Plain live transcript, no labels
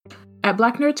At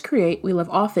Black Nerds Create, we love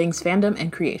all things fandom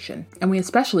and creation, and we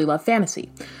especially love fantasy.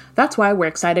 That's why we're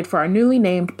excited for our newly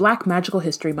named Black Magical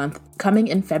History Month coming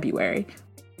in February.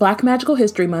 Black Magical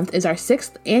History Month is our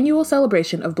 6th annual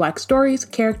celebration of Black stories,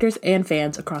 characters, and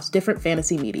fans across different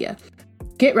fantasy media.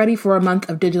 Get ready for a month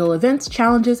of digital events,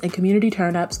 challenges, and community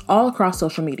turn-ups all across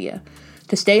social media.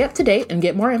 To stay up to date and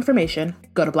get more information,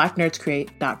 go to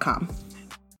blacknerdscreate.com.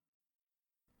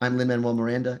 I'm Lin-Manuel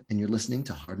Miranda, and you're listening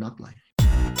to Hard Knock Life.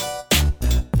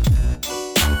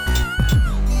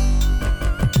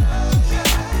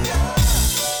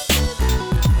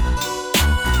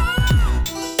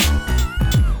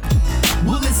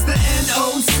 Well, it's the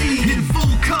NOC in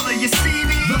full color. You see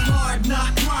me? The Hard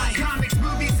Knock Life. Comics,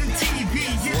 movies, and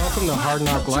TV. Yeah. Welcome to Hard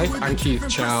Knock Life. I'm Keith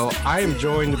Chow. I am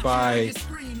joined by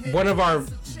one of our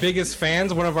biggest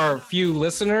fans, one of our few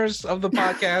listeners of the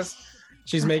podcast.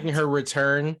 She's making her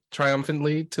return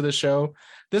triumphantly to the show.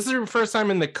 This is her first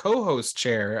time in the co-host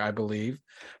chair, I believe.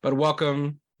 But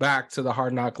welcome back to the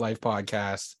Hard Knock Life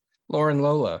podcast, Lauren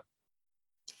Lola.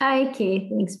 Hi,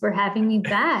 Keith. Thanks for having me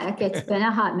back. It's been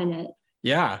a hot minute.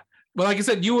 Yeah. Well, like I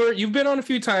said, you've been on a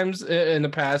few times in the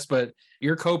past, but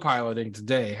you're co-piloting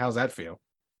today. How's that feel?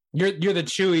 You're the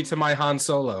Chewie to my Han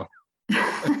Solo.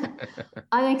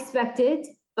 Unexpected,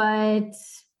 but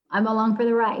I'm along for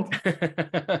the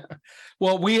ride.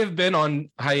 Well, we have been on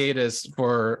hiatus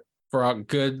for a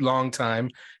good long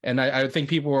time, and I think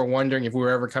people were wondering if we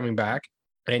were ever coming back.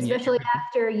 And especially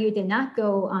after you did not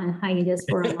go on hiatus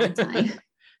for a long time.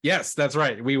 Yes, that's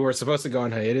right. We were supposed to go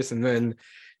on hiatus, and then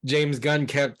James Gunn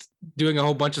kept doing a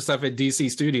whole bunch of stuff at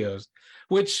DC Studios,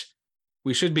 which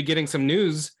we should be getting some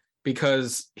news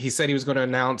because he said he was going to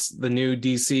announce the new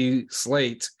DC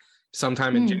slate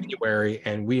sometime in January,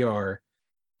 and we are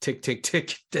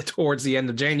tick towards the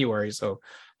end of January. So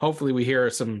hopefully we hear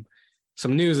some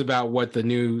news about what the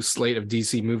new slate of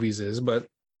DC movies is. But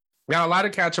got a lot to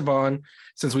catch up on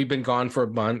since we've been gone for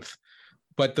a month.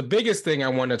 But the biggest thing I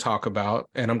want to talk about,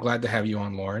 and I'm glad to have you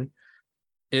on, Lauren,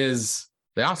 is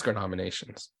the Oscar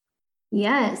nominations.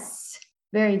 Yes,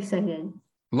 very excited.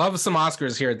 Love some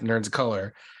Oscars here at the Nerds of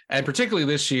Color. And particularly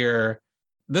this year,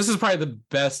 this is probably the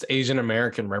best Asian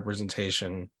American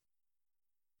representation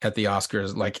at the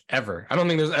Oscars, like, ever. I don't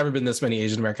think there's ever been this many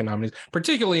Asian American nominees,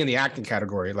 particularly in the acting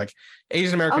category. Like,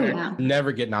 Asian American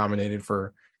never get nominated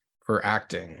for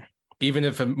acting, even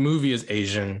if a movie is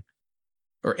Asian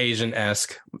or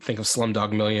Asian-esque. Think of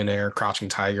Slumdog Millionaire, Crouching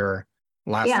Tiger,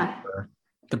 Last Supper.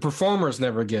 The performers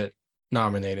never get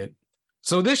nominated.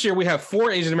 So this year we have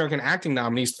 4 Asian American acting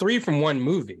nominees, 3 from one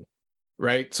movie,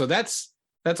 right? So that's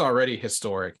already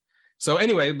historic. So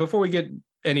anyway, before we get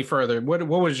any further, what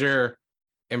was your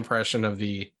impression of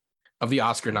the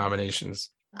Oscar nominations?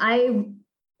 I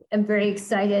am very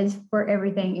excited for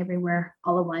Everything Everywhere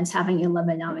All at Once having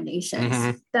 11 nominations.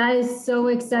 Mm-hmm. That is so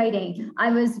exciting.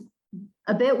 I was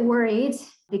a bit worried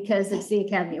because it's the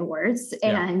Academy Awards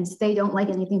and they don't like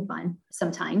anything fun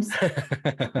sometimes.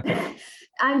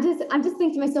 I'm just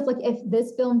thinking to myself, like, if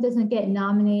this film doesn't get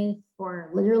nominated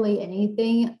for literally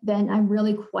anything, then I'm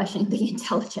really questioning the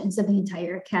intelligence of the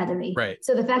entire Academy. Right.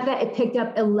 So the fact that it picked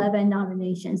up 11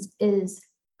 nominations is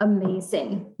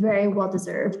amazing. Very well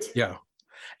deserved. Yeah.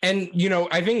 And,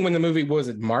 I think when the movie, was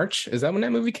it March? Is that when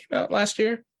that movie came out last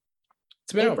year?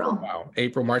 It's been April. out for a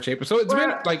while. March, April. So it's been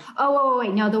like...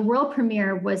 wait. No, the world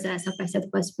premiere was South by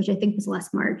Southwest, which I think was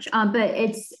last March. But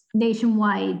it's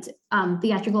nationwide.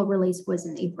 Theatrical release was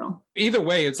in April. Either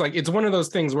way, it's like, it's one of those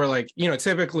things where, like,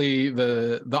 typically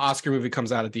the Oscar movie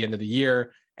comes out at the end of the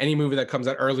year. Any movie that comes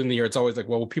out early in the year, it's always like,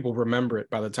 well, people remember it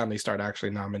by the time they start actually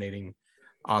nominating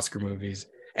Oscar movies.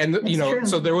 And, true.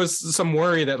 So there was some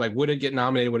worry that, like, would it get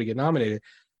nominated?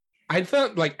 I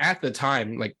felt like at the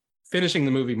time, like, finishing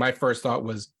the movie, my first thought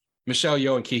was Michelle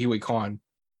Yeoh and Ke Huy Quan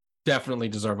definitely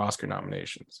deserve Oscar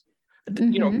nominations.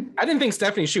 Mm-hmm. I didn't think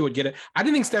Stephanie Hsu would get it. I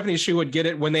didn't think Stephanie Hsu would get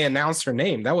it when they announced her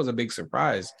name. That was a big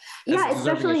surprise. Yeah,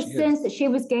 especially since she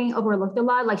was getting overlooked a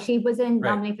lot. Like, she wasn't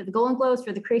nominated for the Golden Globes,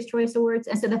 for the Critics' Choice Awards.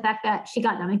 And so the fact that she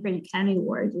got nominated for an Academy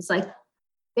Award is like,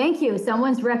 thank you.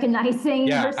 Someone's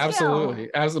recognizing her skill. Absolutely.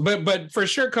 But for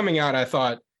sure coming out, I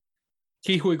thought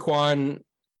Ke Huy Quan,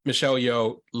 Michelle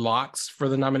Yeoh locks for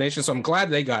the nomination. So I'm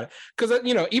glad they got it. Because,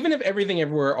 even if Everything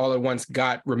Everywhere All at Once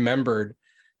got remembered,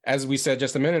 as we said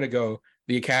just a minute ago,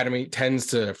 the Academy tends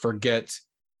to forget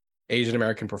Asian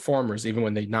American performers, even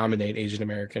when they nominate Asian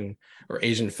American or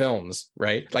Asian films,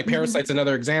 right? Like Parasite's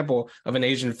another example of an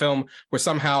Asian film where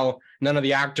somehow none of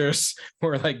the actors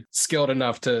were, like, skilled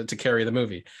enough to carry the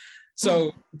movie.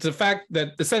 So the fact that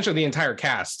essentially the entire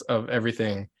cast of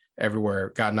Everything Everywhere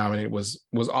got nominated was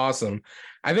awesome.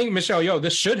 I think Michelle Yeoh,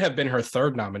 this should have been her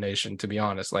 3rd nomination, to be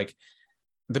honest. Like,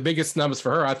 the biggest snubs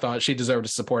for her, I thought she deserved a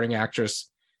supporting actress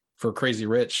for Crazy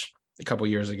Rich a couple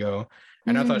years ago.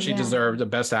 And I thought she deserved the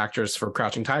best actress for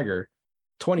Crouching Tiger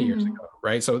 20 years ago,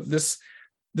 right? So this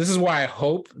is why I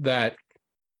hope that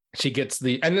she gets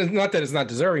the, and it's not that it's not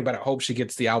deserving, but I hope she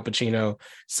gets the Al Pacino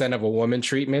Scent of a Woman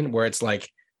treatment, where it's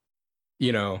like,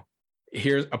 you know,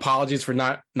 here's apologies for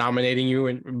not nominating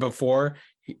you before,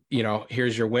 you know,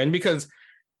 here's your win. Because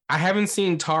I haven't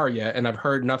seen Tar yet, and I've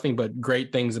heard nothing but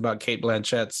great things about Cate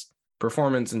Blanchett's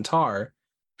performance in Tar.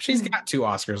 She's got 2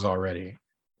 Oscars already.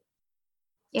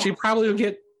 Yeah. She probably will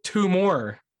get 2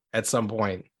 more at some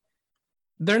point.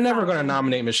 They're never going to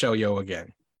nominate Michelle Yeoh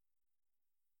again.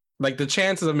 Like, the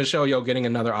chances of Michelle Yeoh getting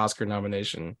another Oscar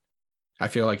nomination, I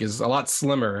feel like, is a lot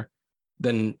slimmer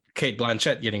than Cate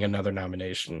Blanchett getting another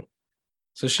nomination.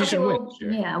 So she should win.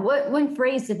 Yeah, when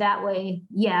phrased it that way,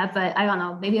 yeah, but I don't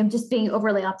know. Maybe I'm just being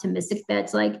overly optimistic that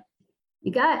it's like,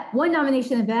 you got 1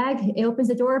 nomination in the bag, it opens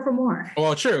the door for more.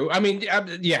 Well, true. I mean,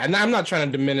 yeah, and I'm not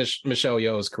trying to diminish Michelle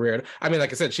Yeoh's career. I mean,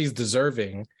 like I said, she's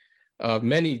deserving of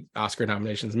many Oscar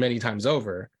nominations many times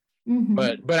over.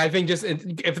 But I think just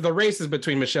if the race is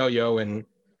between Michelle Yeoh and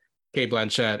Cate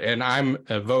Blanchett, and I'm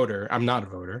a voter, I'm not a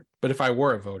voter, but if I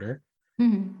were a voter,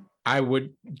 I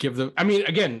would give I mean,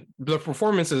 again, the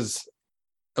performances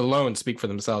alone speak for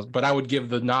themselves, but I would give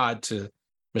the nod to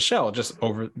Michelle just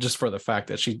for the fact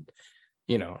that she,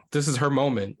 you know, this is her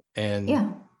moment. And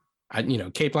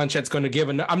Cate Blanchett's going to give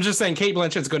I'm just saying Cate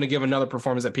Blanchett's going to give another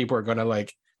performance that people are going to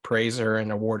like praise her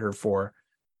and award her for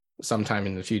sometime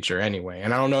in the future anyway.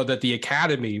 And I don't know that the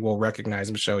Academy will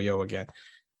recognize Michelle Yeoh again.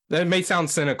 That may sound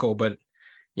cynical, but,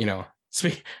 you know,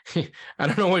 I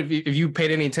don't know if you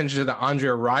paid any attention to the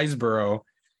Andrea Riseborough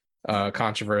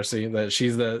controversy, that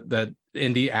she's that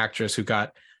indie actress who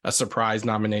got a surprise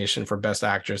nomination for Best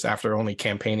Actress after only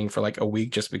campaigning for like a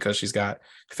week just because she's got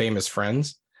famous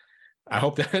friends. I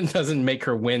hope that doesn't make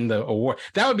her win the award.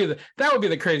 That would be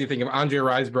the crazy thing if Andrea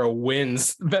Riseborough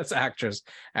wins Best Actress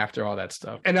after all that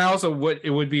stuff. And also it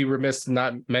would be remiss to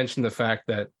not mention the fact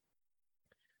that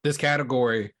this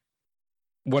category,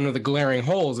 one of the glaring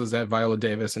holes is that Viola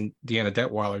Davis and Deanna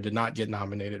Detweiler did not get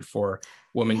nominated for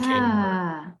Woman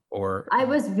King. Or I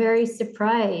was very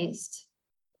surprised.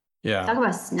 Yeah. Talk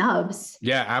about snubs.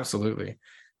 Yeah, absolutely.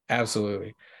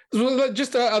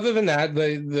 Just other than that,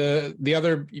 the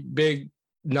other big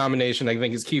nomination, I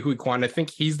think, is Ke Huy Quan. I think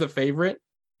he's the favorite.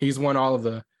 He's won all of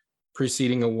the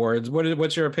preceding awards.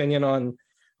 What's your opinion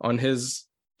on his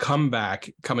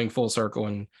comeback, coming full circle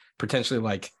and potentially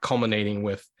like culminating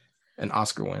with an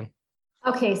Oscar win?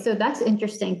 Okay, so that's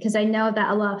interesting because I know that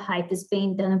a lot of hype is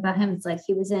being done about him. It's like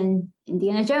he was in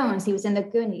Indiana Jones, he was in the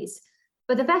Goonies.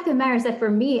 But the fact of the matter is that for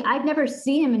me, I've never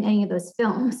seen him in any of those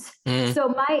films. So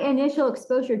my initial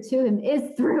exposure to him is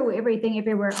through Everything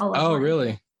Everywhere All at Once. Oh,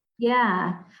 really?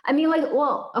 Yeah. I mean, like,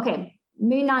 well, okay,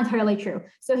 maybe not entirely true.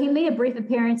 So he made a brief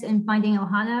appearance in Finding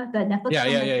Ohana, the Netflix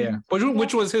film. Yeah.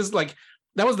 Which was his, like,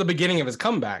 that was the beginning of his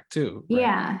comeback too.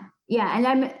 Right? Yeah.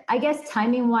 And I guess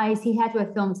timing wise, he had to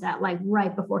have filmed that like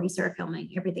right before he started filming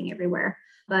Everything Everywhere.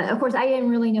 But of course, I didn't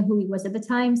really know who he was at the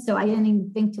time, so I didn't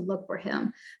even think to look for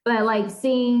him. But like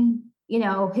seeing, you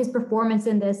know, his performance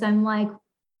in this, I'm like,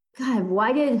 God,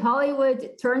 why did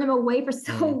Hollywood turn him away for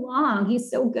so long? He's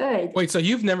so good. Wait, so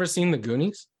you've never seen The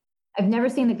Goonies? I've never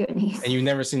seen The Goonies. And you've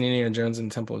never seen Indiana Jones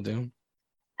and Temple of Doom?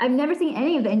 I've never seen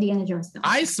any of the Indiana Jones films.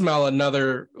 I smell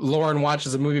another Lauren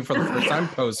watches a movie for the first time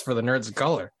post for the Nerds of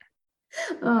Color.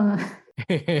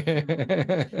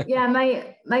 Yeah,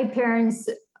 my parents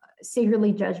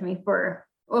secretly judge me for,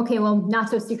 not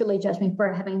so secretly judge me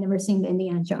for having never seen the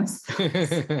Indiana Jones.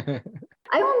 I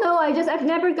don't know. I've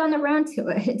never gone around to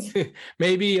it.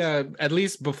 Maybe at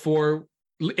least before,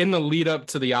 in the lead up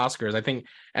to the Oscars, I think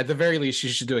at the very least you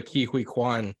should do a Ke Huy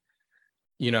Quan,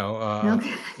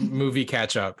 movie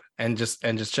catch up and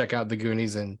just check out The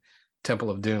Goonies and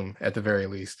Temple of Doom at the very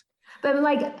least. But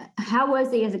like, how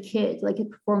was he as a kid, like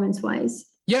performance wise?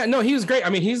 Yeah, no, he was great. I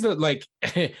mean, he's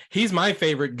my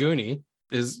favorite Goonie,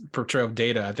 is portrayal of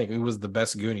Data. I think he was the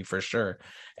best Goonie for sure.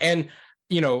 And,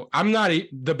 I'm not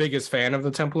the biggest fan of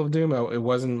the Temple of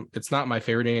Doom. It's not my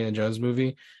favorite Indiana Jones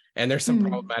movie. And there's some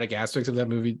problematic aspects of that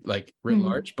movie, like writ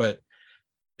large, but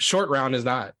Short Round is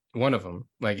not one of them.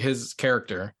 Like his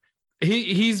character,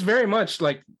 he's very much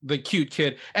like the cute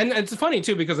kid. And it's funny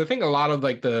too, because I think a lot of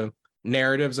like the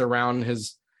narratives around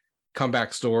his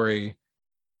comeback story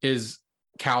is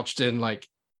couched in like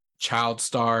child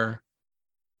star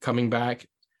coming back,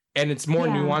 and it's more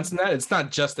nuanced than that. It's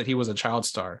not just that he was a child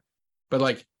star, but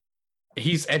like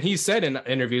he said in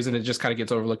interviews, and it just kind of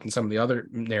gets overlooked in some of the other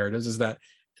narratives, is that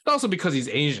it's also because he's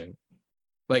Asian.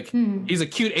 Like he's a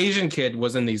cute Asian kid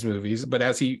was in these movies, but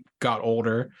as he got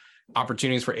older,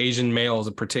 opportunities for Asian males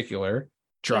in particular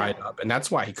dried up. And that's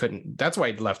why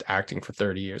he left acting for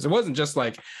 30 years. It wasn't just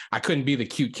like, I couldn't be the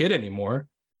cute kid anymore,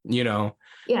 you know?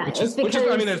 Yeah. Which is,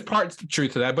 I mean, there's part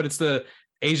truth to that, but it's the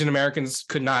Asian Americans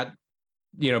could not,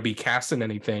 you know, be cast in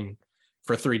anything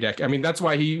for 3 decades. I mean, that's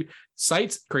why he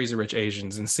cites Crazy Rich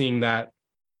Asians, and seeing that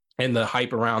and the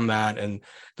hype around that and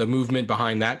the movement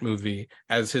behind that movie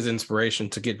as his inspiration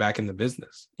to get back in the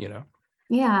business, you know?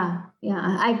 Yeah.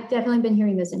 I've definitely been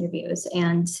hearing those interviews.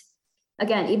 And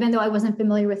again, even though I wasn't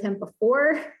familiar with him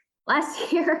before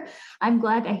last year, I'm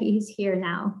glad that he's here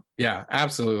now. Yeah,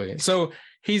 absolutely. So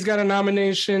he's got a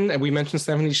nomination, and we mentioned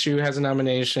Stephanie Hsu has a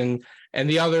nomination, and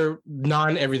the other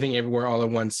non-Everything Everywhere All at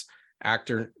Once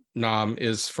actor nom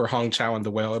is for Hong Chau and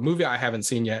The Whale, a movie I haven't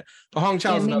seen yet. But Hong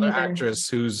Chau is another actress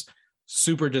who's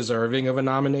super deserving of a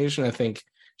nomination. I think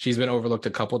she's been overlooked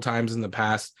a couple times in the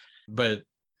past, but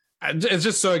it's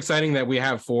just so exciting that we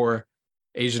have 4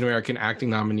 Asian American acting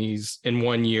nominees in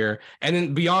 1 year. And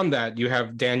then beyond that, you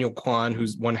have Daniel Kwan,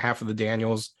 who's one half of the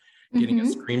Daniels, getting a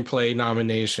screenplay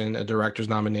nomination, a director's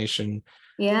nomination.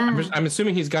 Yeah. I'm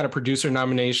assuming he's got a producer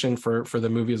nomination for the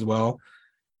movie as well.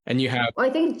 And you have,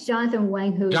 I think Jonathan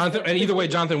Wang, and either way,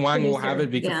 Jonathan Wang will have it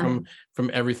because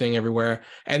from Everything Everywhere.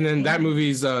 And then that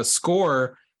movie's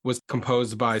score was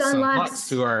composed by Sun Lux,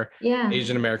 who are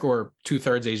Asian American, or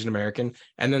 2/3 Asian American.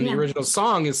 And then the original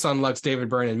song is Sun Lux, David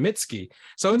Byrne, and Mitski.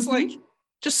 So it's like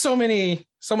just so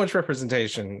much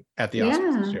representation at the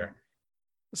Oscars this year.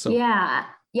 So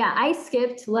I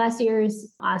skipped last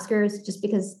year's Oscars just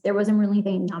because there wasn't really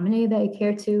anything nominated that I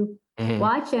cared to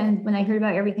watch. And when I heard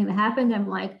about everything that happened, I'm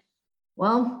like,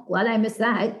 well, glad I missed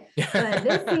that. But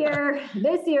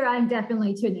this year I'm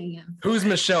definitely tuning in. Who's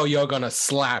Michelle Yeoh gonna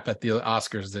slap at the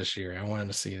Oscars this year? I want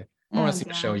to see it. I want to see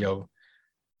Michelle Yeoh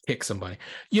kick somebody.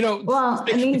 You know, well,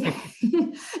 I mean,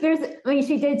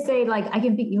 she did say, like, I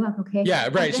can beat you up, okay? Yeah,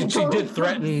 right. She did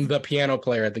threaten the piano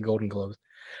player at the Golden Globes.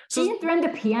 So, she didn't threaten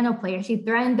the piano player. She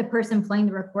threatened the person playing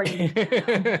the recording.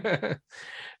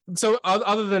 So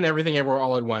other than Everything Everywhere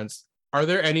All at Once, are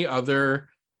there any other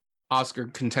Oscar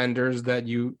contenders that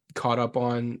you caught up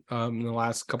on in the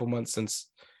last couple months since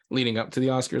leading up to the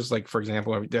Oscars? Like, for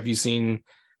example, have you seen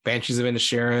Banshees of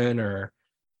Inisherin or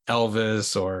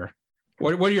Elvis, or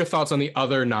what are your thoughts on the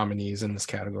other nominees in this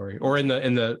category or in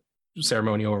the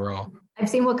ceremony overall? I've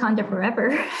seen Wakanda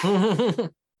Forever.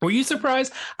 Were you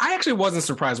surprised? I actually wasn't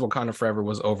surprised Wakanda Forever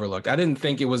was overlooked. I didn't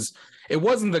think it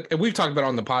wasn't we've talked about it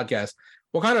on the podcast.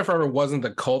 Wakanda Forever wasn't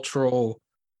the cultural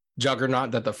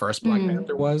juggernaut that the first Black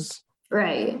Panther was.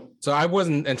 Right. So I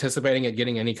wasn't anticipating it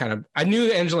getting any kind of, I knew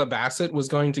that Angela Bassett was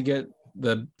going to get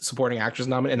the supporting actress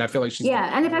nominated, and I feel like she's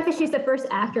and the fact that she's the first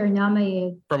actor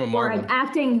nominated from a Marvel for an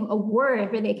acting award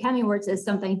for the Academy Awards is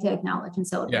something to acknowledge and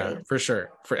celebrate. Yeah, for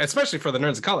sure. Especially for the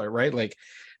Nerds of Color, right? Like,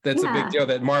 that's a big deal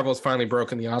that Marvel's finally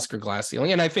broken the Oscar glass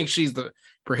ceiling, and I think she's the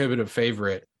prohibitive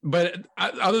favorite. But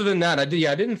other than that, I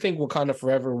didn't think Wakanda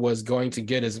Forever was going to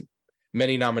get as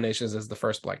many nominations as the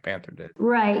first Black Panther did.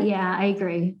 Right. Yeah, I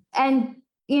agree. And,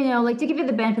 you know, like, to give you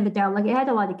the benefit of the doubt, like, it had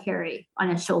a lot to carry on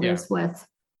its shoulders with,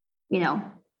 you know,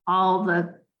 all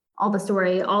the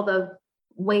story, all the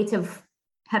weight of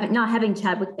not having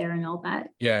Chadwick there and all that.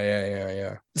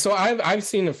 Yeah. So I've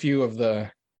seen a few of the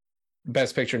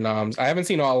Best Picture noms. I haven't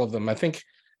seen all of them. I think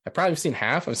I've probably seen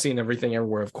half. I've seen Everything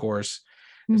Everywhere, of course.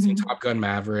 I've seen Top Gun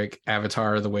Maverick,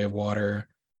 Avatar, The Way of Water.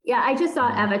 Yeah, I just saw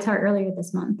Avatar earlier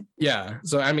this month. Yeah.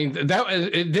 So, I mean,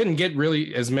 it didn't get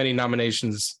really as many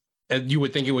nominations as you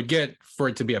would think it would get for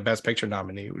it to be a Best Picture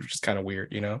nominee, which is kind of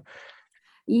weird, you know?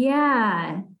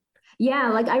 Yeah.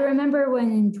 Like, I remember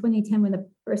when in 2010, when the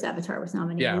first Avatar was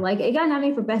nominated, like, it got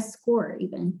nominated for Best Score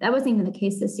even. That wasn't even the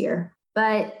case this year.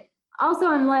 But also,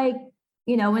 I'm like,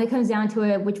 you know, when it comes down to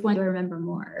it, which one do I remember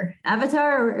more?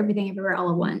 Avatar or Everything Everywhere All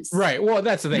at Once? Right. Well,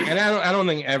 that's the thing. And I don't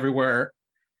think Everywhere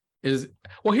is...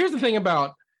 Well, here's the thing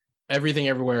about Everything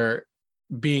Everywhere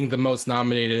being the most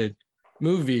nominated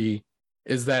movie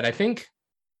is that I think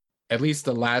at least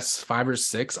the last 5 or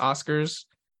 6 Oscars,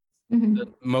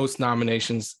 the most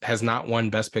nominations has not won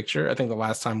Best Picture. I think the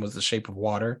last time was The Shape of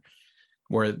Water,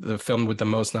 where the film with the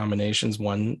most nominations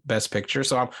won Best Picture.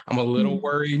 So I'm a little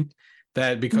worried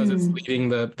that because it's leading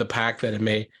the pack that it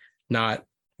may not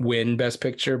win Best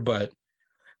Picture. But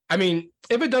I mean,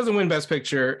 if it doesn't win Best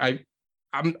Picture, I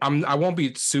won't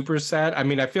be super sad. I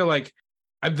mean, I feel like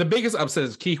the biggest upset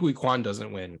is Ke Huy Quan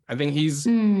doesn't win. I think he's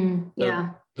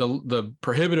the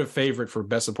prohibitive favorite for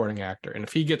Best Supporting Actor, and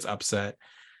if he gets upset,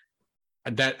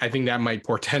 I think that might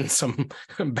portend some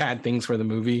bad things for the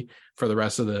movie for the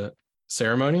rest of the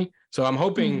ceremony. So I'm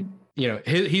hoping,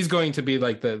 he's going to be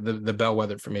like the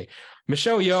bellwether for me.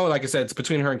 Michelle Yeoh, like I said, it's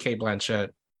between her and Cate Blanchett.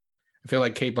 I feel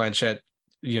like Cate Blanchett,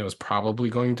 is probably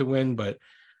going to win, but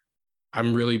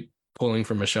I'm really pulling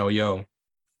for Michelle Yeoh.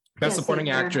 Best supporting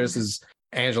actress is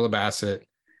Angela Bassett,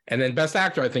 and then best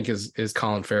actor I think is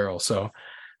Colin Farrell. So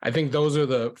I think those are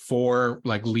the 4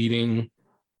 like leading.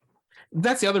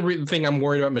 That's the other thing I'm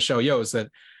worried about Michelle Yeoh is that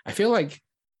I feel like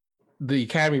the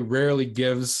Academy rarely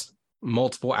gives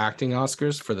multiple acting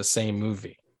Oscars for the same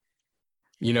movie.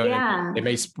 They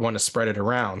may want to spread it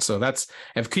around. So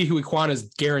if Ke Huy Quan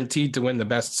is guaranteed to win the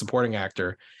best supporting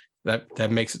actor,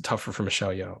 that makes it tougher for Michelle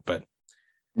Yeoh. But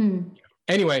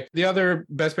anyway, the other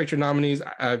Best Picture nominees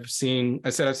I've seen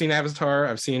Avatar,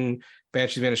 I've seen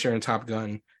Banshees of Inisherin, Top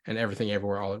Gun, and Everything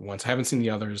Everywhere All at Once. I haven't seen the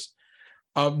others.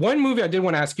 One movie I did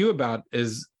want to ask you about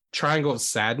is Triangle of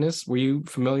Sadness. Were you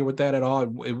familiar with that at all?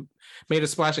 It made a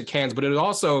splash at Cannes, but it was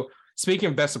also, speaking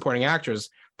of Best Supporting Actors,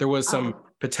 there was some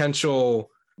potential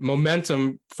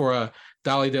momentum for a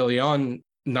Dali de Leon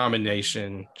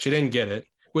nomination. She didn't get it,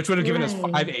 which would have given us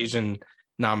 5 Asian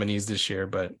nominees this year.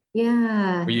 But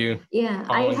were you? Yeah,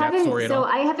 I haven't. So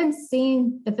I haven't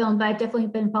seen the film, but I've definitely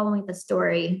been following the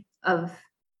story of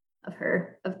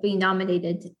her being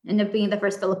nominated and of being the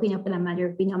first Filipino for that matter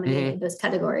to be nominated in those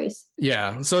categories.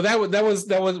 Yeah, so that was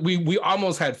we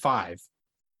almost had 5.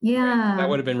 Yeah, that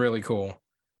would have been really cool.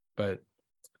 But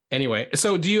anyway,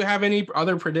 so do you have any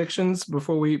other predictions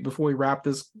before we wrap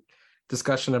this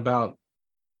discussion about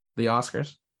the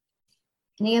Oscars?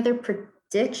 Any other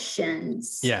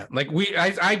predictions? Yeah, like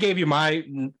I gave you my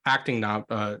acting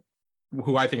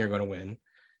who I think are going to win.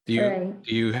 Do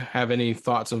you have any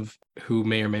thoughts of who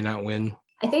may or may not win?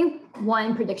 I think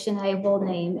one prediction I will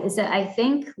name is that I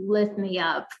think "Lift Me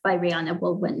Up" by Rihanna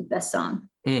will win Best Song.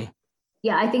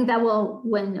 Yeah, I think that will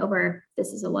win over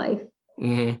 "This Is a Life."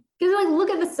 Because look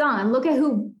at the song, look at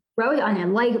who wrote on it.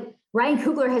 Like Ryan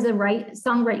Coogler has a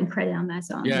songwriting credit on that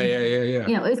song. Yeah.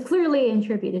 It's clearly in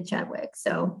tribute to Chadwick.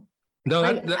 So no,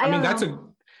 that's a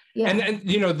and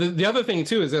the other thing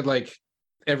too is that like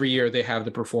every year they have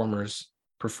the performers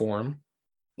perform.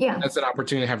 Yeah, that's an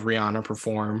opportunity to have Rihanna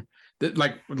perform.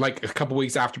 Like a couple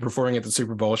weeks after performing at the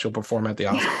Super Bowl, she'll perform at the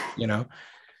Oscars.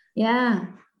 Yeah.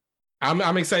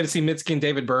 I'm excited to see Mitski and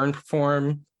David Byrne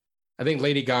perform. I think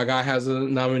Lady Gaga has a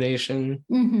nomination.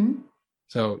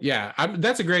 So yeah,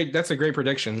 that's a great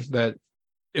prediction that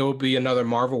it will be another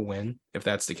Marvel win if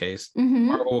that's the case.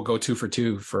 Marvel will go 2 for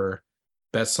 2 for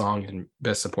Best Song and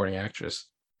Best Supporting Actress.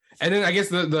 And then I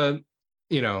guess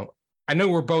I know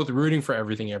we're both rooting for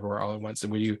Everything Everywhere All at Once. So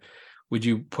would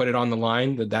you put it on the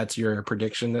line that's your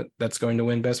prediction that's going to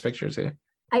win Best Pictures here?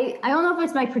 I don't know if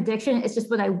it's my prediction. It's just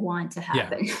what I want to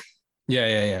happen.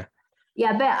 Yeah.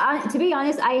 Yeah, but to be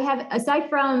honest, I have, aside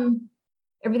from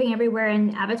Everything Everywhere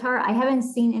and Avatar, I haven't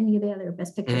seen any of the other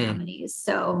Best Picture nominees.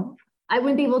 So I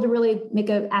wouldn't be able to really make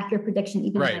an accurate prediction.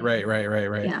 Even Right.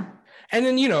 Yeah. And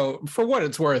then, for what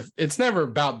it's worth, it's never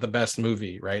about the best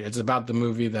movie, right? It's about the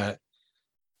movie that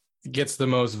gets the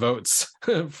most votes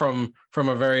from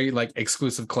a very like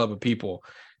exclusive club of people.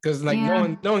 Because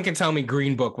no one can tell me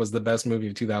Green Book was the best movie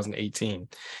of 2018.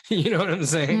 You know what I'm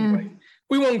saying? Like,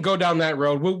 we won't go down that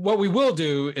road. What we will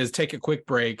do is take a quick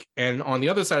break. And on the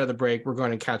other side of the break, we're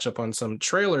going to catch up on some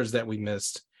trailers that we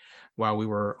missed while we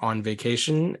were on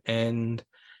vacation and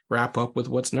wrap up with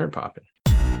what's nerd popping.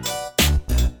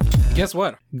 Guess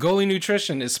what? Goalie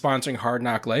Nutrition is sponsoring Hard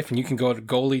Knock Life, and you can go to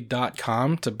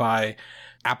goalie.com to buy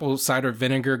apple cider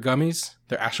vinegar gummies.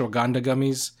 They're ashwagandha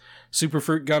gummies,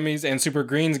 superfruit gummies, and super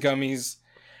greens gummies.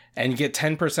 And you get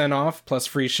 10% off plus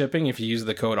free shipping if you use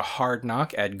the code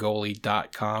HARDKNOCK at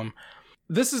goalie.com.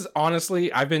 This is honestly,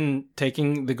 I've been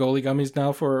taking the Goalie gummies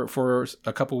now for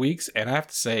a couple weeks, and I have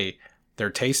to say, they're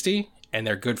tasty and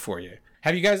they're good for you.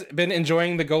 Have you guys been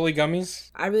enjoying the Goalie gummies?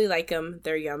 I really like them.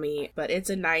 They're yummy, but it's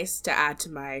nice to add to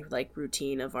my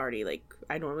routine of already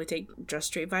I normally take just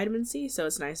straight vitamin C, so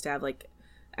it's nice to have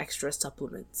extra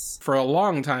supplements. For a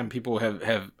long time, people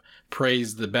have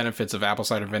praised the benefits of apple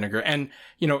cider vinegar. And,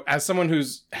 as someone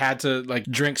who's had to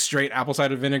drink straight apple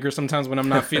cider vinegar sometimes when I'm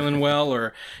not feeling well,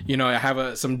 or, I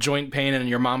have some joint pain and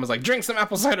your mom was like, drink some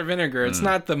apple cider vinegar. It's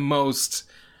not the most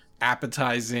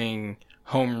appetizing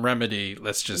home remedy,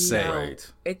 let's just say.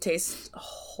 Right. It tastes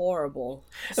horrible.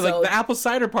 The apple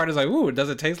cider part is ooh, does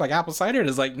it taste like apple cider? And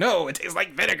it's no, it tastes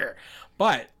like vinegar.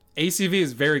 But ACV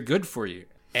is very good for you.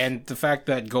 And the fact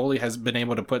that Goalie has been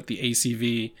able to put the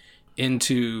ACV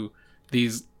into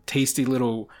these tasty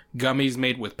little gummies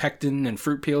made with pectin and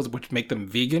fruit peels, which make them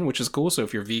vegan, which is cool. So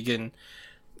if you're vegan,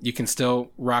 you can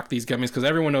still rock these gummies, because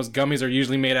everyone knows gummies are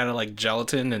usually made out of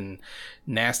gelatin and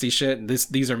nasty shit.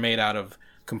 These are made out of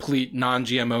complete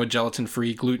non-GMO,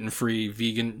 gelatin-free, gluten-free,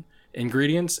 vegan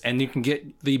ingredients, and you can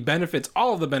get the benefits,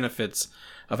 all of the benefits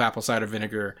of apple cider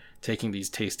vinegar, taking these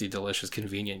tasty, delicious,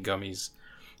 convenient gummies.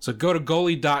 So go to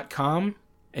Goli.com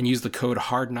and use the code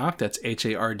HARDKNOCK, that's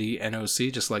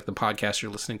HARDNOC, just like the podcast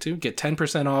you're listening to. Get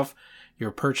 10% off your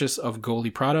purchase of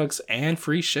Goli products and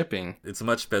free shipping. It's a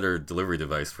much better delivery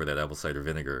device for that apple cider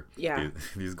vinegar. Yeah.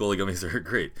 These Goli gummies are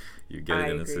great. You get it,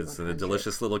 and it's a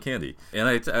delicious little candy. And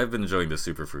I've been enjoying the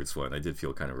Superfruits one. I did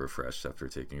feel kind of refreshed after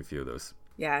taking a few of those.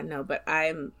 Yeah, no, but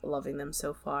I'm loving them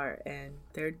so far, and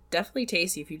they're definitely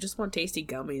tasty. If you just want tasty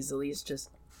gummies, at least just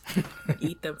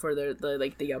eat them for the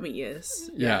yumminess.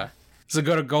 Yeah. So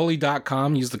go to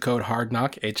Goli.com, use the code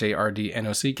HARDKNOCK,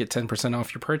 HARDNOC, get 10%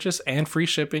 off your purchase and free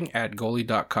shipping at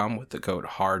Goli.com with the code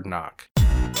HARDKNOCK.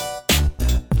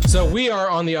 So we are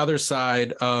on the other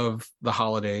side of the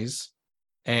holidays.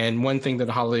 And one thing that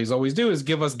the holidays always do is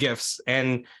give us gifts.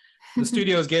 And the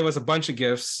studios gave us a bunch of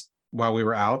gifts while we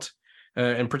were out,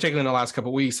 and particularly in the last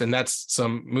couple of weeks. And that's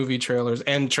some movie trailers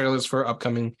and trailers for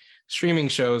upcoming streaming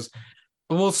shows.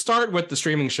 We'll start with the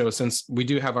streaming show since we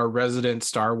do have our resident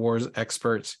Star Wars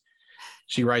expert.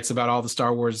 She writes about all the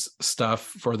Star Wars stuff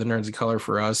for the Nerds of Color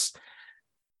for us.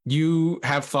 You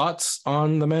have thoughts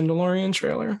on the Mandalorian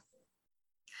trailer?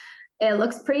 It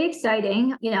looks pretty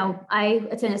exciting. You know, I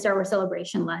attended Star Wars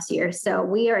Celebration last year, so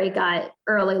we already got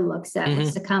early looks at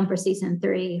what's to come for season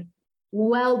 3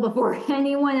 well before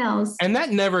anyone else. And that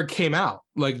never came out.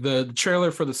 Like the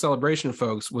trailer for the Celebration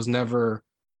folks was never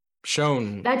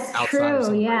shown. That's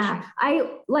true. Yeah. I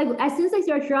like as soon as I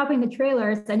started dropping the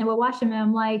trailers and I would watch them and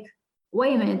I'm like,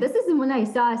 wait a minute, this isn't when I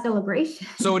saw a Celebration.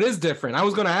 So it is different. I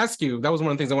was going to ask you, that was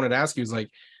one of the things I wanted to ask you is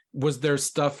like, was there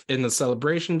stuff in the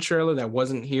Celebration trailer that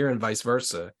wasn't here and vice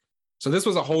versa? So this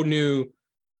was a whole new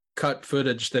cut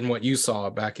footage than what you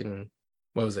saw back in,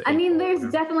 what was it? I mean, there's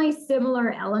definitely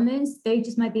similar elements. They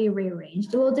just might be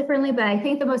rearranged a little differently, but I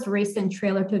think the most recent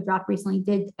trailer to drop recently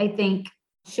did, I think,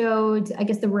 showed, I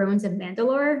guess, the ruins of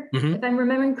Mandalore, if I'm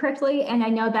remembering correctly. And I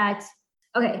know that,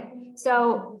 okay,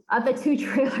 so of the 2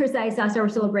 trailers that I saw Star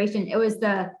Wars Celebration, it was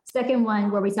the second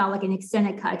one where we saw like an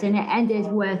extended cut and it ended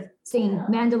with seeing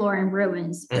Mandalore in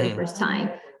ruins for the first time.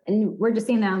 And we're just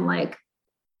seeing them like,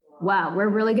 wow, we're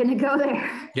really going to go there.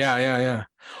 Yeah.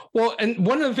 Well, and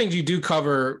one of the things you do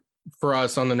cover for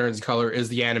us on the Nerds of Color is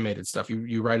the animated stuff.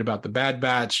 You write about the Bad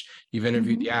Batch, you've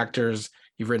interviewed the actors,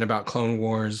 you've written about Clone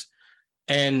Wars.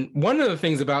 And one of the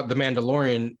things about The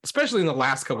Mandalorian, especially in the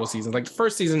last couple of seasons, like the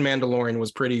first season Mandalorian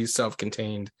was pretty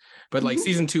self-contained, but like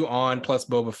season 2 on plus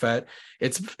Boba Fett,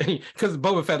 it's because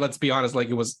Boba Fett, let's be honest, like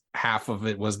it was half of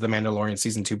it was The Mandalorian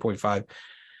season 2.5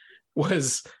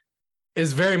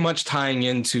 is very much tying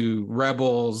into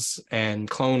Rebels and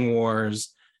Clone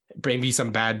Wars, maybe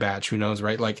some Bad Batch, who knows,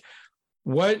 right? Like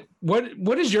what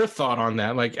is your thought on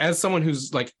that? Like as someone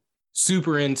who's like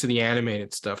super into the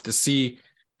animated stuff, to see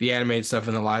the animated stuff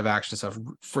and the live action stuff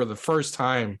for the first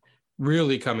time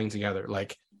really coming together.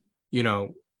 Like, you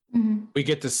know, we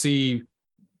get to see,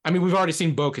 I mean, we've already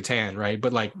seen Bo-Katan, right?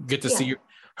 But like get to see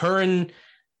her and,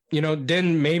 you know,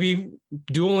 Din maybe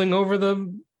dueling over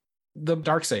the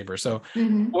Darksaber. So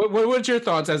what's your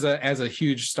thoughts as a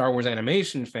huge Star Wars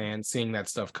animation fan, seeing that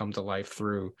stuff come to life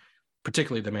through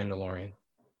particularly The Mandalorian?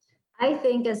 I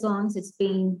think as long as it's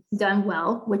being done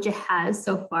well, which it has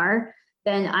so far,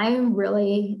 then I'm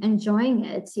really enjoying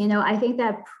it. You know, I think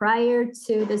that prior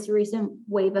to this recent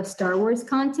wave of Star Wars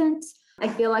content, I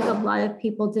feel like a lot of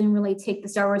people didn't really take the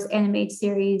Star Wars animated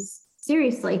series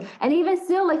seriously. And even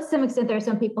still, like to some extent, there are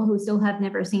some people who still have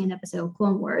never seen an episode of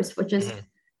Clone Wars, which is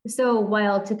so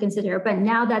wild to consider. But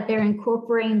now that they're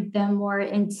incorporating them more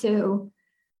into,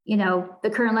 you know, the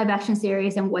current live action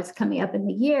series and what's coming up in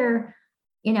the year,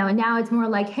 you know, and now it's more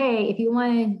like, hey, if you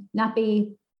want to not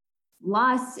be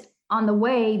lost on the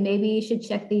way, maybe you should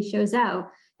check these shows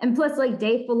out. And plus, like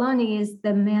Dave Filoni is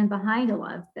the man behind a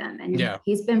lot of them. And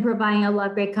he's been providing a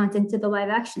lot of great content to the live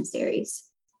action series.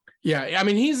 Yeah, I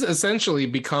mean, he's essentially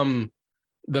become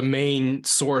the main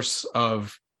source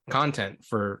of content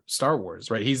for Star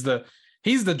Wars, right? He's the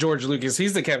George Lucas,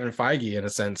 he's the Kevin Feige in a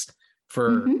sense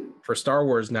for Star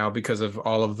Wars now, because of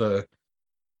all of the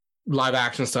live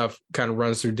action stuff kind of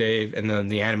runs through Dave, and then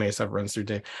the anime stuff runs through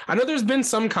Dave. I know there's been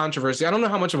some controversy. I don't know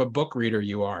how much of a book reader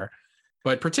you are,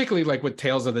 but particularly like with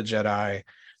Tales of the Jedi,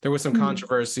 there was some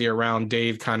controversy around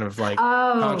Dave kind of like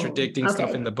contradicting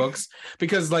stuff in the books,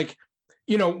 because like,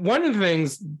 you know, one of the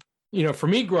things, you know, for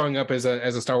me growing up as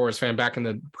a Star Wars fan back in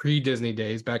the pre-Disney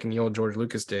days, back in the old George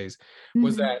Lucas days,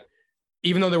 was that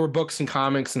even though there were books and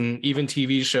comics and even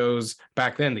TV shows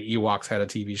back then, the Ewoks had a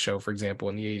TV show, for example,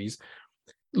 in the 80s,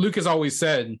 Lucas always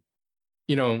said,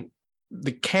 you know,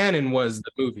 the canon was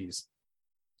the movies.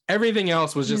 Everything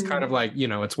else was just kind of like, you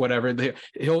know, it's whatever.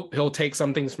 He'll take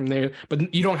some things from there,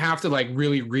 but you don't have to like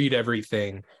really read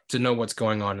everything to know what's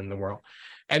going on in the world.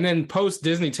 And then post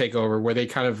Disney takeover, where they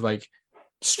kind of like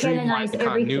streamline the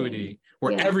continuity,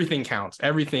 where everything counts.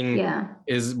 Everything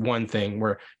is one thing,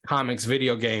 where comics,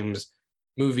 video games,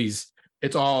 movies,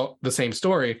 it's all the same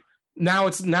story.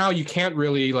 Now you can't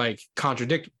really like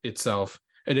contradict itself.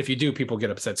 And if you do, people get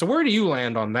upset. So where do you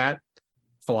land on that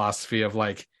philosophy of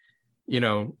like, you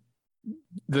know,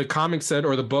 the comic said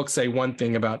or the book say one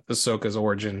thing about Ahsoka's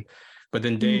origin, but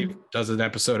then Dave does an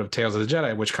episode of Tales of the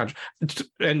Jedi, which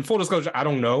and full disclosure, I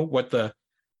don't know what the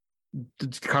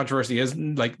controversy is,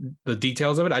 like the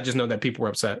details of it. I just know that people were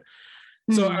upset.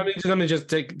 So I mean, let me just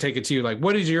take it to you. Like,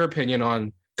 what is your opinion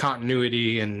on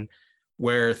continuity and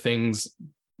where things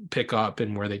pick up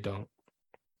and where they don't?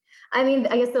 I mean,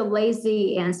 I guess the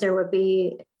lazy answer would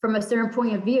be, from a certain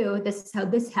point of view, this is how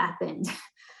this happened.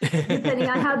 Depending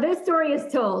on how this story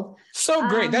is told. So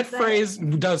great. That phrase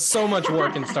does so much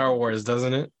work in Star Wars,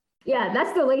 doesn't it? Yeah,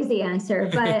 that's the lazy answer.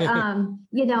 But,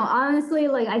 you know, honestly,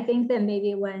 like, I think that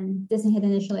maybe when Disney had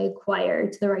initially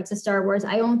acquired the rights to Star Wars,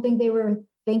 I don't think they were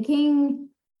thinking,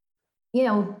 you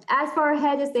know, as far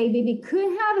ahead as they maybe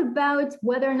could have about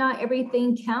whether or not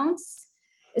everything counts,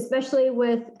 especially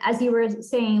with, as you were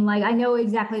saying, like, I know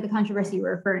exactly the controversy you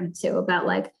were referring to about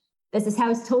like, this is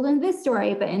how it's told in this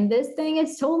story, but in this thing,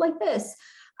 it's told like this.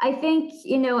 I think,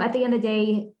 you know, at the end of the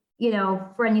day, you know,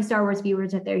 for any Star Wars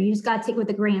viewers out there, you just got to take it with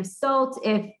a grain of salt.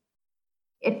 If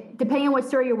depending on what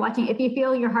story you're watching, if you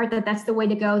feel in your heart that that's the way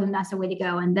to go, then that's the way to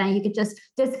go. And then you could just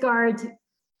discard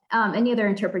any other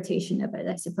interpretation of it,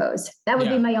 I suppose. That would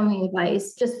be my only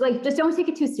advice. Just don't take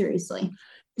it too seriously.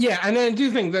 Yeah, and I do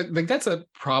think that like that's a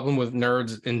problem with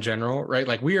nerds in general, right?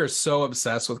 Like we are so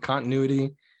obsessed with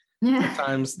continuity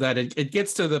sometimes that it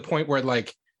gets to the point where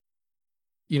like,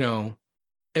 you know,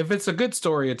 if it's a good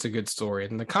story, it's a good story,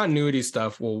 and the continuity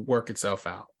stuff will work itself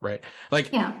out, right?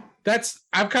 Like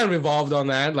I've kind of evolved on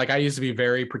that. Like I used to be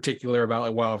very particular about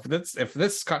like, well, if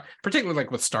this particularly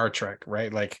like with Star Trek,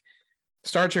 right? Like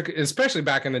Star Trek, especially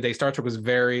back in the day, Star Trek was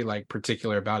very like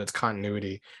particular about its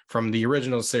continuity from the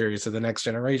original series to the Next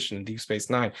Generation, Deep Space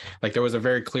Nine. Like there was a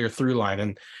very clear through line,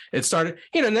 and it started,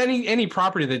 you know, and any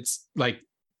property that's like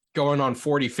going on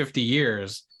 40, 50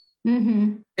 years,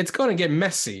 it's going to get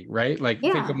messy, right? Like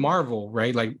think of Marvel,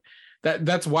 right? Like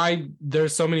that's why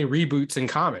there's so many reboots in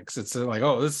comics. It's like,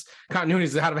 oh, this continuity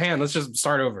is out of hand. Let's just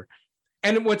start over.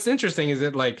 And what's interesting is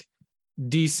that like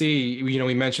DC, you know,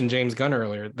 we mentioned James Gunn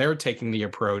earlier, they're taking the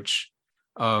approach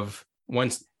of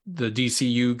once the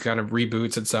DCU kind of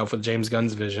reboots itself with James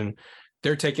Gunn's vision,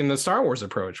 they're taking the Star Wars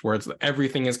approach where it's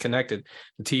everything is connected.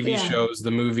 The TV shows, the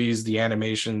movies, the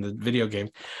animation, the video games.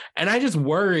 And I just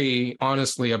worry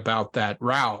honestly about that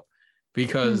route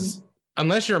because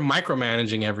unless you're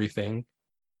micromanaging everything,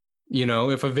 you know,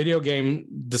 if a video game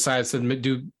decides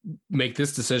to make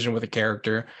this decision with a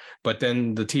character, but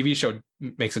then the TV show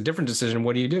makes a different decision,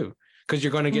 what do you do? Because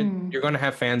you're going to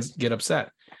have fans get upset.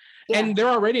 And they're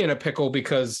already in a pickle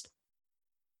because,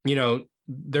 you know,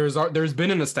 there's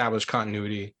been an established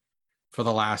continuity for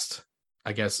the last,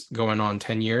 I guess, going on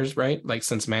 10 years, right? Like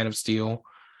since Man of Steel.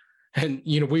 And,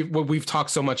 you know, we've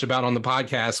talked so much about on the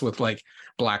podcast with like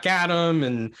Black Adam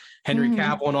and Henry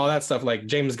Cavill and all that stuff. Like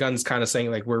James Gunn's kind of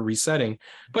saying like we're resetting,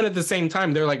 but at the same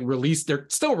time, they're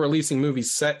still releasing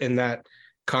movies set in that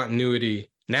continuity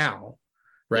now,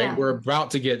 right? Yeah. We're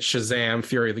about to get Shazam,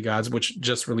 Fury of the Gods, which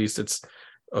just released its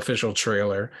official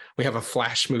trailer. We have a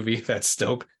Flash movie that's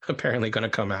still apparently going to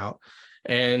come out,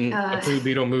 and a Blue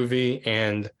Beetle movie,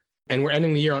 and we're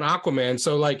ending the year on Aquaman.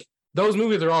 So like those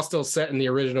movies are all still set in the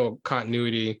original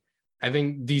continuity. I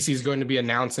think DC is going to be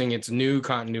announcing its new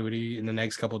continuity in the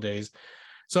next couple of days.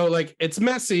 So like it's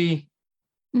messy,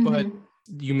 but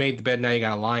you made the bed, now you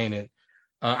got to lie in it.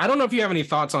 I don't know if you have any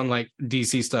thoughts on like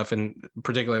DC stuff, and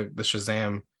particularly the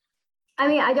Shazam. I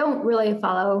mean, I don't really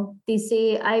follow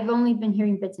DC. I've only been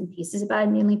hearing bits and pieces about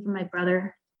it, mainly from my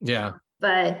brother. Yeah.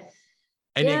 But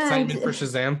any excitement for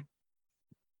Shazam?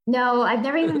 No, I've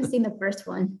never even seen the first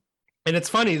one. And it's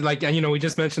funny, like, you know, we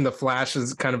just mentioned the Flash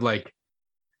is kind of like,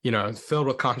 you know, filled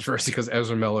with controversy because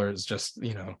Ezra Miller is just,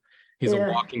 you know, he's a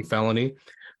walking felony.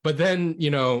 But then,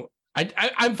 you know,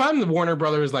 I find the Warner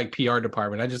Brothers like PR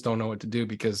department, I just don't know what to do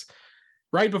because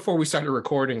right before we started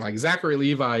recording, like Zachary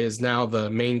Levi is now the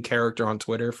main character on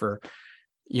Twitter for,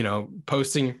 you know,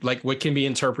 posting like what can be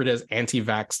interpreted as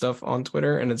anti-vax stuff on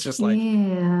Twitter. And it's just like,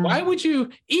 why would you,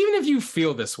 even if you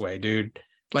feel this way, dude,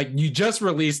 like you just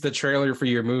released the trailer for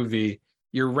your movie,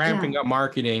 you're ramping up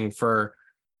marketing for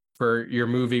for your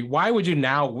movie. Why would you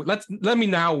now? Let me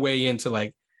now weigh into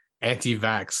like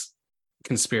anti-vax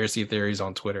conspiracy theories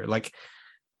on Twitter. Like,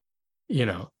 you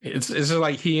know, it's just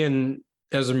like he and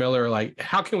Ezra Miller are like,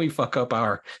 how can we fuck up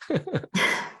our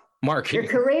marketing?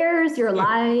 Your careers, your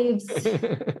lives.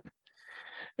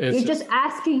 You're just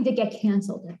asking to get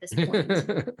canceled at this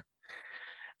point.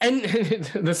 And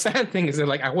the sad thing is that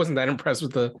like I wasn't that impressed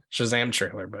with the Shazam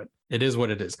trailer, but it is what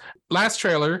it is. Last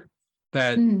trailer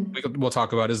that we'll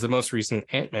talk about is the most recent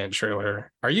Ant-Man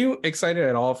trailer. Are you excited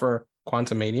at all for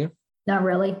Quantumania? Not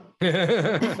really.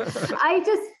 I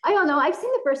don't know. I've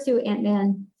seen the first 2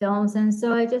 Ant-Man films, and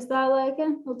so I just thought like,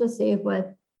 we'll just see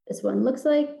what this one looks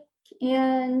like.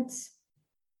 And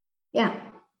yeah,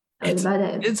 that's about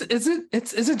it.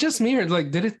 Is it just me, or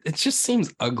like it just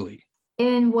seems ugly?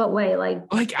 In what way? Like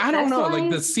I don't know, like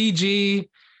the CG,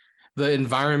 the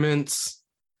environments.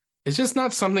 It's just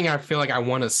not something I feel like I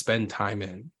want to spend time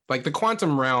in. Like the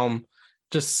quantum realm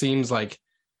just seems like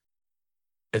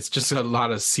it's just a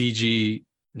lot of CG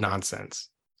nonsense.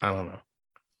 I don't know.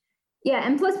 Yeah,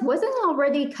 and plus, wasn't it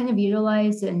already kind of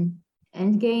utilized in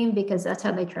Endgame because that's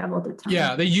how they traveled through time?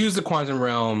 Yeah, they used the quantum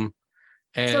realm.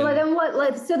 And so then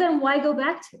what? So then why go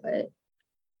back to it?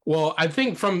 Well, I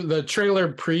think from the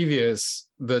trailer previous,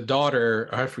 the daughter,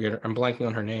 I forget, I'm blanking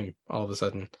on her name all of a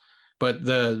sudden, but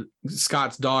the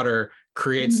Scott's daughter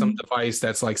creates some device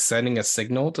that's like sending a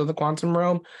signal to the quantum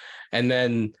realm. And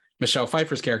then Michelle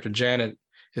Pfeiffer's character, Janet,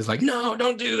 is like, no,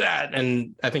 don't do that.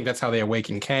 And I think that's how they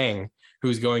awaken Kang,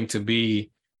 who's going to be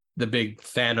the big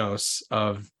Thanos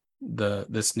of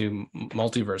this new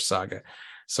multiverse saga.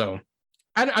 So,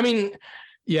 I mean,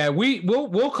 yeah,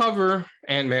 we'll cover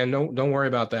Ant-Man. Don't worry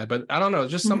about that. But I don't know,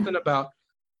 just something about,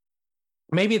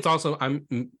 maybe it's also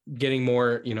I'm getting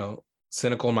more,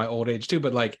 cynical in my old age too.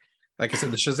 But like I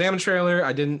said, the Shazam trailer,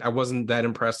 I wasn't that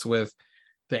impressed with.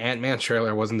 The Ant-Man trailer,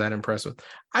 I wasn't that impressed with.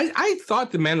 I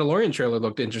thought the Mandalorian trailer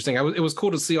looked interesting. It was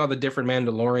cool to see all the different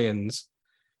Mandalorians,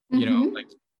 like,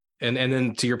 and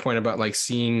then to your point about like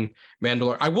seeing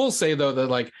Mandalorian. I will say though that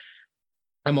like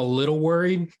I'm a little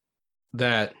worried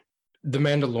that the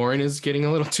Mandalorian is getting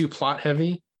a little too plot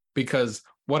heavy, because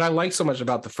what I liked so much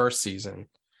about the first season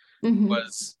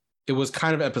was it was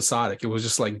kind of episodic. It was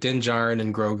just like Din Djarin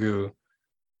and Grogu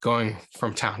going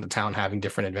from town to town having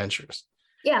different adventures.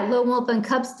 Yeah, Lone Wolf and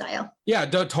Cub style. Yeah,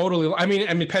 totally. I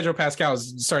mean, Pedro Pascal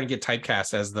is starting to get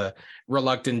typecast as the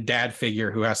reluctant dad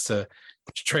figure who has to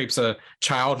traipse a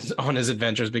child on his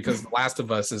adventures because The Last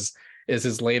of Us is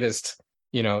his latest,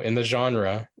 in the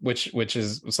genre, which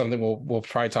is something we'll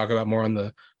probably talk about more on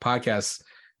the podcast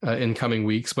in coming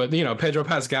weeks. But Pedro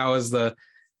Pascal is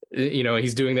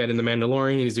he's doing that in The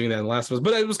Mandalorian, he's doing that in The Last of Us.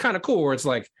 But it was kind of cool where it's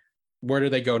like, where do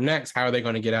they go next? How are they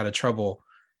going to get out of trouble?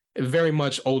 Very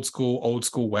much old school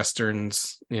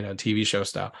Westerns, TV show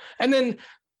style. And then,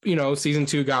 season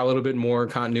 2 got a little bit more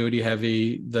continuity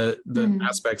heavy, the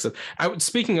aspects of,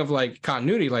 speaking of like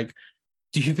continuity, like,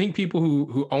 do you think people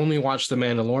who only watch The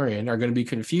Mandalorian are going to be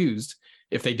confused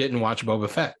if they didn't watch Boba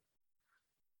Fett?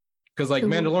 Because like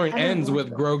Mandalorian ends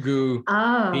with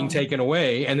Grogu being taken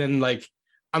away. And then like,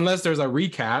 unless there's a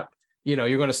recap, you're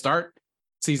going to start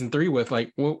season 3 with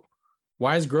like, well,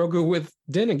 why is Grogu with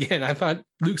Din again? I thought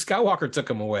Luke Skywalker took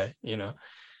him away,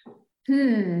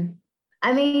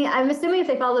 I mean, I'm assuming if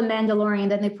they follow the Mandalorian,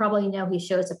 then they probably know he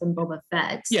shows up in Boba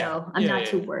Fett. So I'm not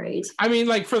too worried. I mean,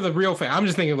 like for the real fan, I'm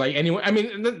just thinking like anyone. I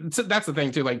mean, that's the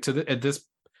thing too. Like at this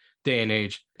day and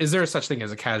age, is there such thing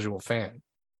as a casual fan?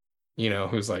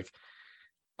 Who's like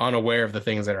unaware of the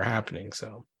things that are happening.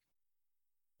 So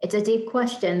it's a deep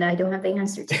question that I don't have the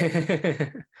answer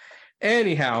to.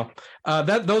 Anyhow,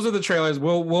 those are the trailers.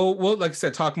 We'll like I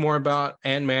said, talk more about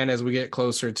Ant-Man as we get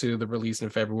closer to the release in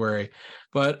February.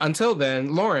 But until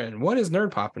then, Lauren, what is nerd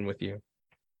popping with you?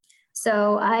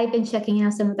 So I've been checking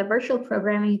out some of the virtual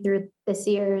programming through this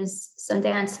year's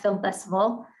Sundance Film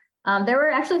Festival. There were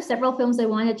actually several films I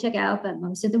wanted to check out, but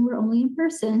most of them were only in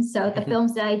person. So the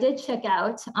films that I did check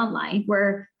out online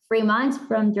were Fremont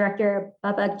from director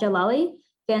Babak Jalali,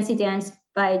 Fancy Dance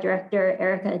by director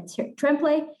Erica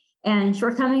Tremblay, and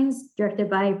Shortcomings, directed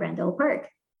by Randall Park.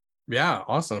 Yeah,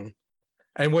 awesome.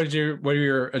 And what are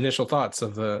your initial thoughts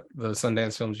of the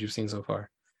Sundance films you've seen so far?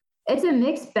 It's a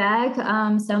mixed bag.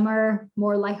 Some are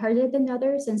more lighthearted than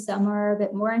others, and some are a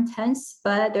bit more intense.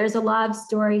 But there's a lot of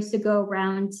stories to go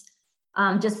around,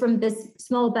 just from this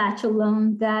small batch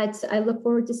alone, that I look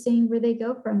forward to seeing where they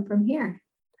go from here.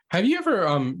 Have you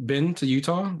ever been to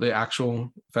Utah, the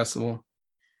actual festival?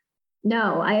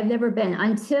 No, I have never been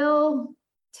until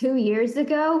 2 years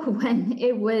ago when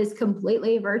it was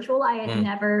completely virtual. I had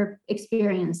never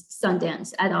experienced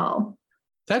Sundance at all.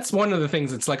 That's one of the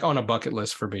things that's like on a bucket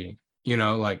list for me, you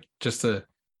know, like just to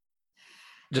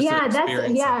that's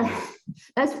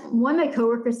one of my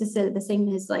coworkers has said the same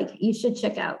is like, you should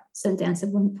check out Sundance at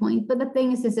one point. But the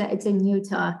thing is that it's in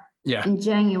Utah in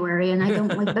January, and I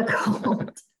don't like the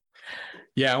cold.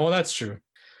 Yeah, well, that's true.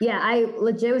 Yeah, I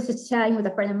legit was just chatting with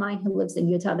a friend of mine who lives in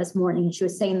Utah this morning, and she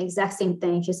was saying the exact same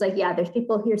thing. She's like, yeah, there's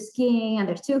people here skiing, and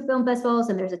there's 2 film festivals,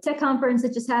 and there's a tech conference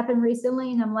that just happened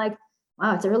recently. And I'm like,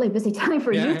 wow, it's a really busy time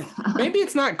for Utah. Maybe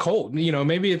it's not cold, you know,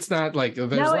 maybe it's not like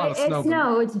there's a lot of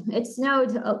snow. It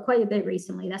snowed quite a bit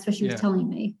recently. That's what she was telling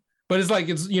me. But it's like,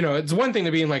 it's, you know, it's one thing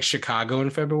to be in like Chicago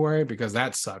in February, because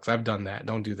that sucks. I've done that.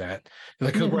 Don't do that.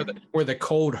 Like where the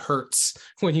cold hurts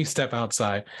when you step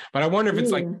outside. But I wonder if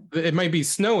it's like, it might be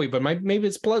snowy, but maybe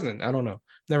it's pleasant. I don't know.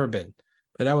 Never been,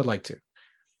 but I would like to.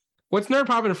 What's nerd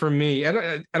popping for me?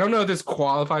 I don't know if this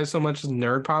qualifies so much as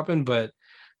nerd popping, but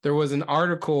there was an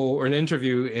article or an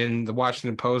interview in the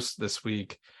Washington Post this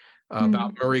week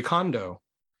about Marie Kondo.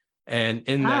 And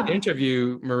in that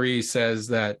interview, Marie says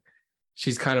that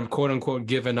she's kind of quote unquote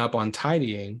given up on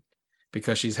tidying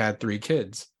because she's had 3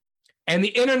 kids. And the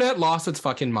internet lost its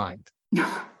fucking mind.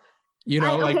 You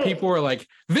know, like people were like,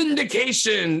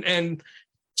 vindication and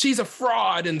she's a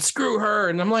fraud and screw her.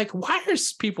 And I'm like, why are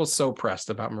people so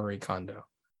pressed about Marie Kondo?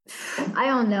 I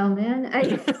don't know, man. I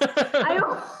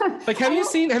don't like, have you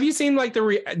seen like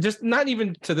just not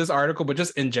even to this article, but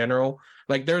just in general,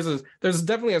 like there's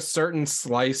definitely a certain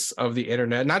slice of the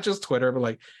internet, not just Twitter, but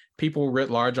like people writ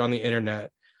large on the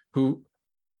internet who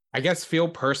I guess feel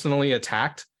personally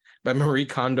attacked by Marie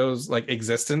Kondo's like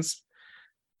existence.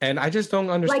 And I just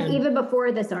don't understand. Like even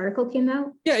before this article came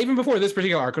out? Yeah, even before this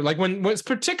particular article, like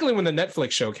particularly when the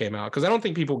Netflix show came out, because I don't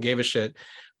think people gave a shit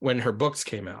when her books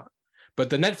came out. But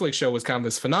the Netflix show was kind of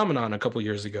this phenomenon a couple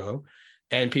years ago.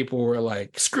 And people were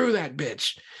like, screw that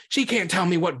bitch. She can't tell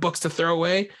me what books to throw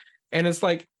away. And it's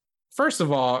like, first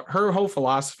of all, her whole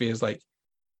philosophy is like,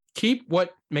 keep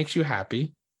what makes you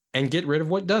happy and get rid of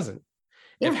what doesn't.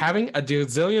 Yeah. If having a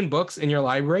zillion books in your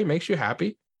library makes you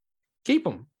happy, keep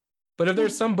them. But if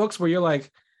there's some books where you're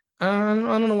like, I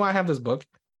don't know why I have this book,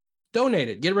 donate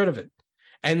it, get rid of it.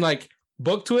 And like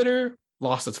book Twitter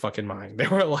lost its fucking mind. They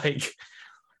were like,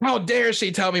 how dare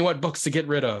she tell me what books to get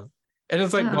rid of? And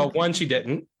it's like, well, one, she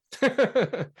didn't.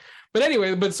 But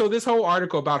anyway, so this whole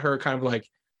article about her kind of like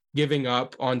giving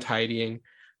up on tidying.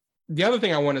 The other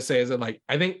thing I want to say is that like,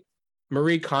 I think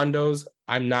Marie Kondo's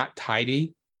I'm not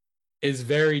tidy is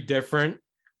very different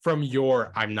from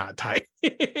your I'm not tidy.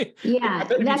 Yeah.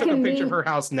 If you took a picture of her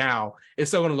house now, it's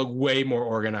still going to look way more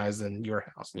organized than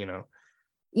your house, you know?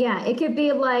 Yeah. It could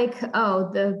be like,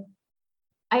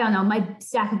 I don't know, my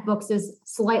stack of books is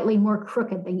slightly more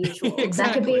crooked than usual. Exactly.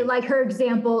 That could be like her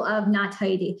example of not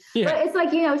tidy. Yeah. But it's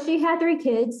like, you know, she had 3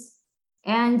 kids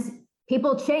and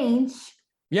people change,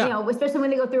 you know, especially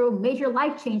when they go through major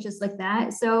life changes like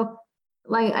that. So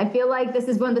like, I feel like this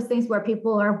is one of those things where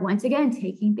people are once again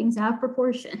taking things out of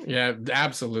proportion. Yeah,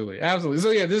 absolutely. Absolutely. So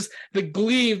yeah, the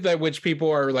glee that which people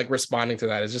are like responding to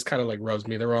that is just kind of like rubs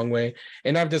me the wrong way.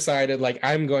 And I've decided like,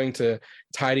 I'm going to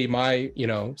tidy my, you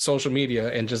know, social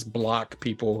media and just block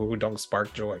people who don't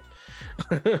spark joy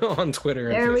on Twitter.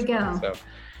 There we go. So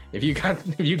if you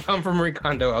come from Marie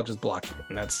Kondo, I'll just block you.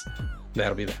 And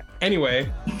that'll be that.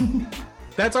 Anyway,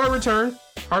 that's our return.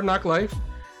 Hard Knock Life.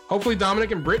 Hopefully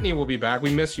Dominic and Brittany will be back.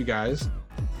 We miss you guys.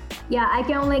 Yeah, I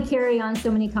can only carry on so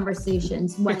many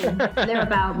conversations when they're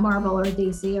about Marvel or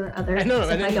DC or other. I know,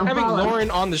 and having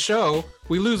Lauren on the show,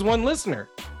 we lose one listener.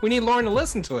 We need Lauren to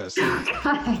listen to us.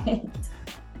 God.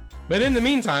 But in the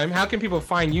meantime, how can people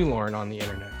find you, Lauren, on the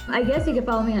internet? I guess you can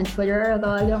follow me on Twitter, although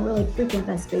I don't really frequent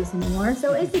that space anymore.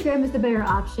 So Instagram is the better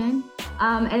option.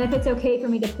 And if it's okay for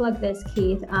me to plug this,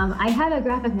 Keith, I have a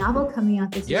graphic novel coming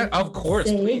out this year. Yeah, of course.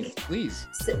 Please.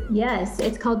 So, yes,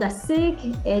 it's called The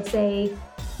Sig. It's a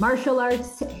martial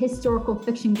arts historical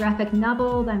fiction graphic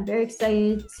novel that I'm very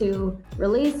excited to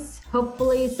release,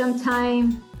 hopefully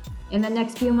sometime in the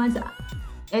next few months.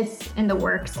 It's in the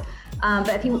works. But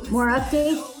if you want more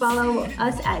updates, follow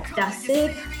us at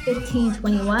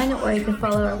thesig1521, or you can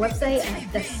follow our website at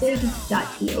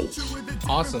thesig.th.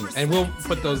 Awesome. And we'll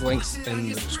put those links in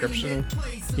the description.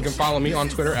 You can follow me on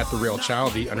Twitter at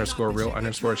 @TheRealChild,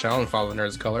 _real_child, and follow the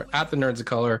Nerds of Color at the Nerds of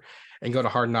Color, and go to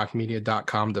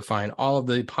hardknockmedia.com to find all of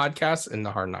the podcasts in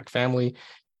the Hard Knock family.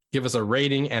 Give us a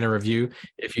rating and a review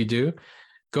if you do.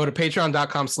 Go to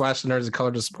patreon.com/the Nerds of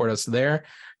Color to support us there.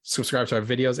 Subscribe to our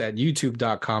videos at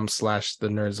youtube.com/the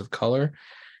Nerds of Color.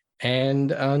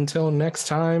 And until next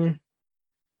time,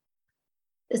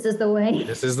 this is the way.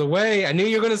 This is the way. I knew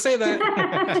you were going to say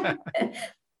that.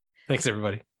 Thanks,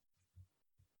 everybody.